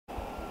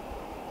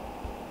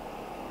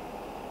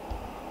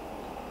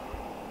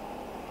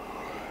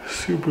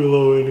super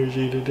low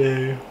energy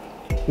today.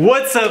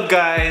 What's up,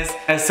 guys?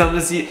 As some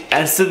of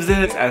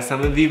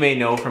you may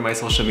know from my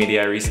social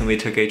media, I recently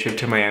took a trip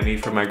to Miami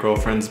for my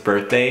girlfriend's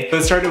birthday. So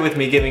it started with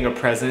me giving a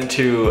present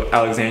to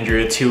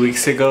Alexandria 2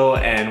 weeks ago,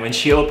 and when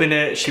she opened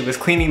it, she was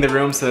cleaning the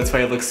room, so that's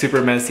why it looks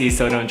super messy,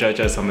 so don't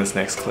judge us on this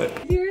next clip.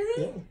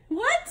 Really? Yeah.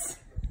 What?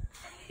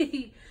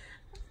 A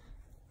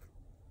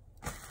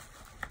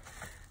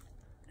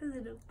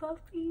little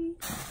puppy.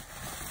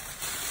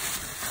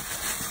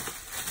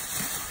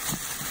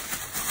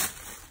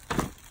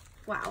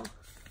 Wow.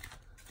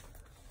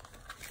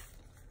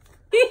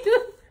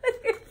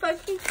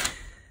 Fucking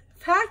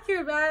pack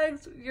your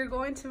bags. You're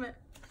going to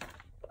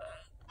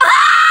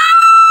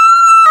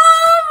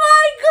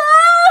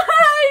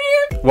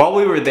While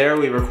we were there,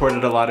 we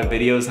recorded a lot of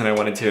videos and I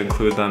wanted to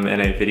include them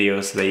in a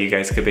video so that you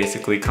guys could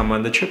basically come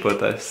on the trip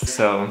with us.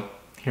 So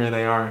here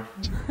they are.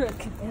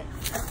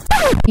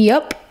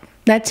 Yup,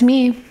 that's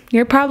me.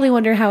 You're probably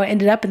wondering how I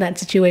ended up in that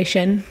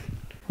situation.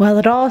 Well,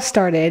 it all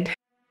started.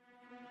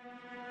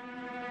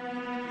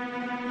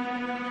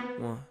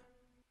 1,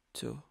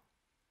 2,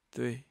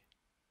 3,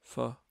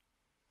 4.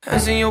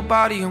 Hands in your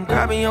body, I'm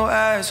grabbing your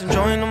ass,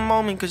 enjoying the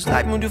moment cause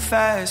life moved too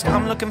fast.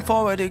 I'm looking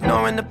forward,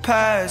 ignoring the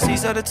past.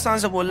 These are the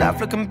times that we'll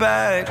laugh looking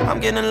back. I'm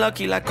getting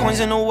lucky like coins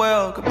in a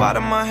well. Goodbye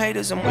to my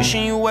haters, I'm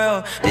wishing you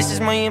well. This is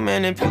my aim,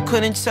 and if you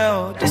couldn't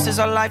tell, this is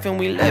our life and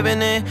we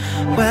living it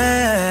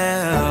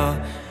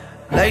well.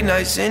 Late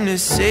nights in the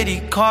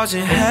city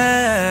causing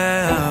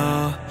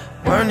hell.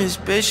 Burn this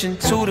bitch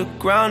into the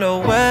ground, oh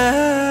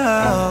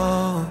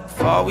well.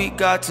 For all we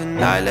got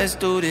tonight, let's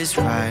do this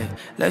right.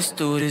 Let's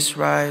do this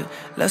right.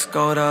 Let's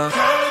go to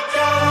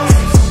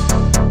paradise.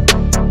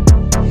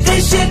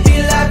 This shit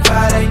be like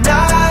Friday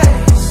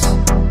nights.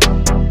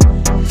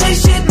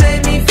 This shit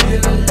made me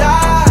feel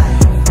alive.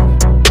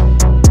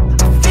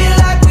 I feel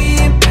like we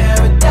in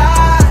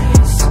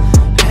paradise.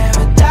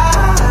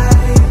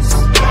 Paradise.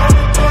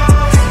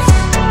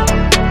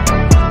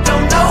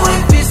 Don't know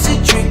if it's a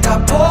drink I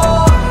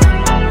pour.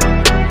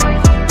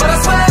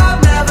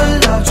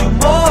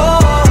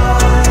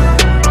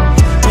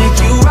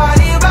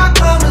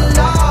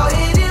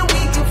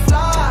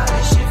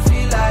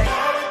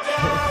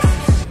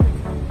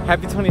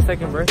 Happy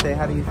 22nd birthday,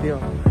 how do you feel?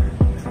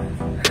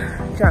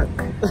 Drunk.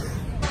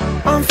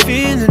 I'm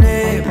feeling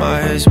it, my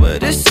head's where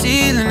the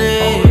ceiling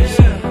is.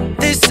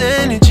 This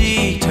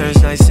energy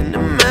turns nice into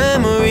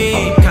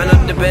memory. Count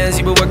up the bands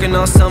he been working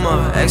all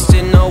summer. Ex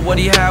didn't know what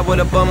he had,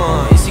 what a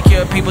bummer.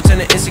 Insecure people turn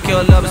to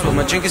insecure lovers. But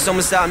my drink is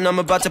almost out and I'm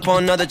about to pour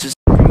another. Just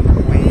let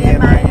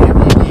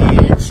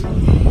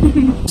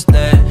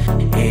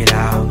it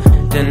out.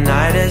 The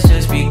night has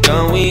just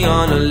begun, we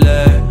on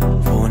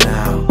alert for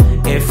now.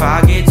 If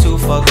I get too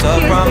fucked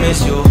up,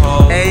 promise you'll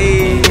hold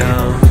me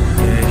down.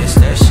 Yeah, it's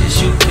that shit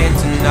you can't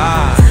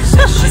deny. It's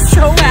that shit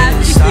so you can't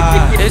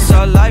decide. It's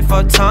our life,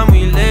 our time,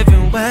 we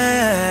living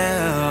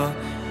well.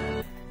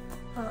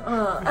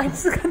 I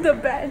just got the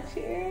bad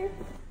chair.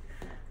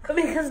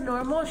 Because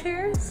normal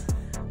chairs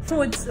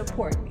would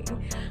support me.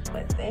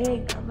 But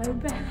they got my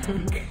back.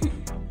 Come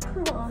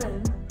on.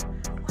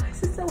 Why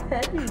is it so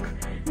heavy?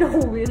 No,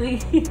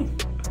 really.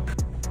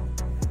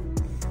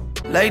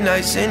 Late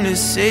nights in the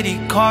city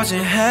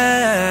causing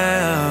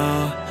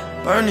hell.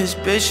 Burn this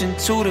bitch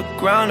into the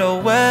ground, oh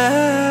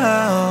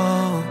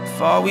well.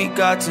 For all we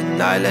got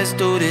tonight, let's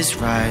do this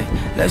right.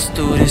 Let's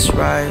do this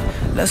right.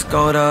 Let's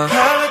go to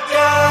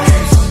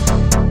paradise.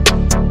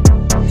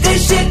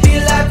 This shit be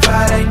like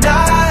Friday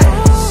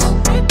nights.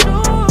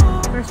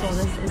 First of all,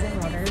 this isn't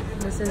water.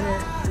 This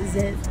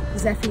isn't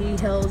Zephy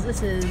Hills.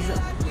 This is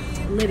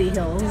Liddy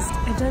Hills.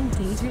 I've done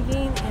day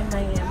drinking in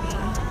Miami.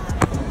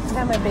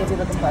 Got my baby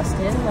looking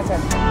busted. What's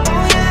up?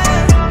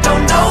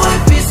 Don't know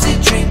if it's a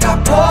drink I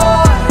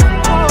pour,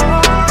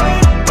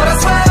 but I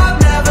swear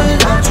I've never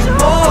loved you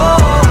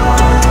more.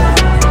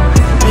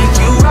 Make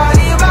you right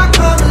here, I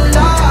come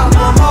alive.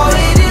 One more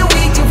hit and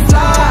we can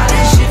fly.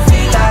 This shit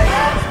feel like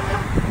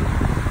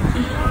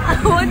I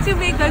want to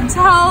make a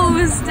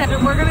toast. And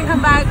we're gonna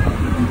come back.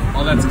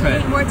 Oh, that's good.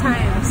 8 more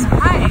times.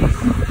 Hi.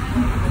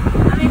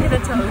 I'm making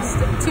a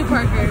toast to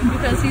Parker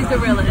because he's the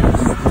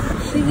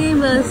realest. She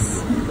gave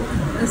us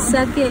a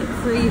second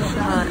free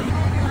shot.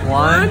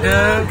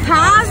 Wanda.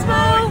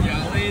 Cosmo.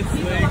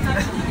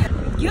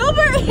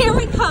 Gilbert, here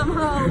we come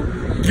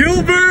home.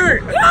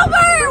 Gilbert!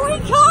 Gilbert, we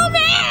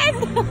coming!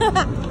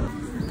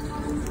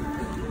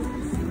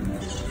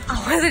 I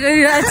wasn't gonna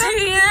do that to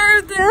you.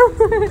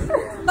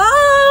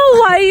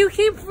 Oh, why you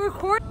keep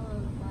recording?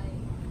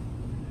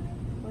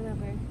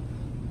 Whatever.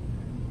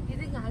 You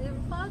think I give a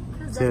fuck?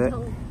 Because that's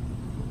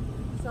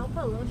so I'll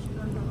put lotion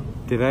on them.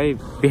 Did I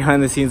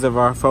behind the scenes of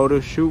our photo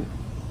shoot?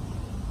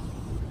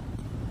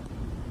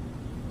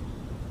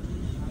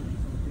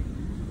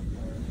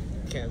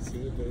 Can't see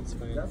it, but it's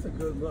fine. That's a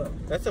good look.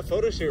 That's a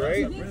photo shoot, right?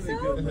 You think Really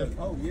so? good look.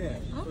 Oh yeah.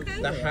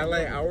 Okay. The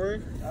highlight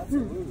hour?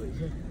 Absolutely.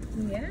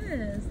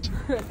 Yes.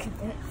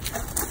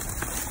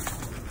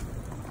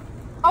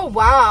 Oh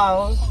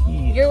wow.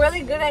 You're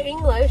really good at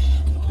English.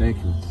 Thank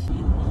you.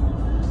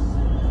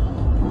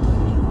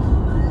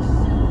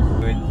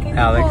 Okay, Can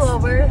you Alex. pull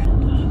over?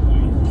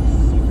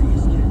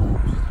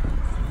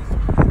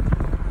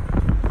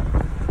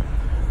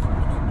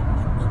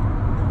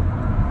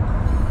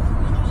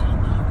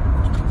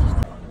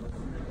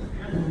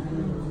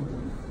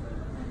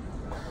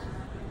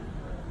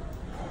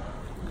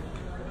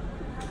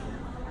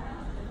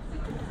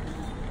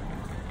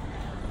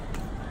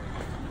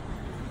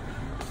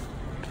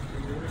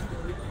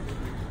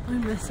 We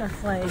missed our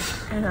flight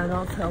and I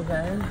don't feel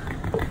good.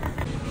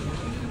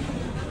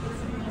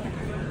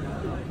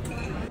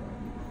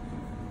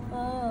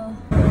 Oh.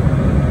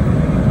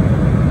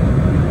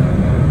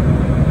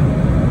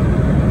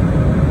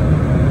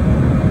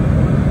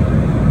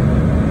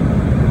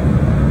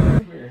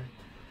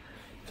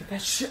 Get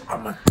that shit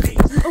on my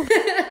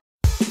face.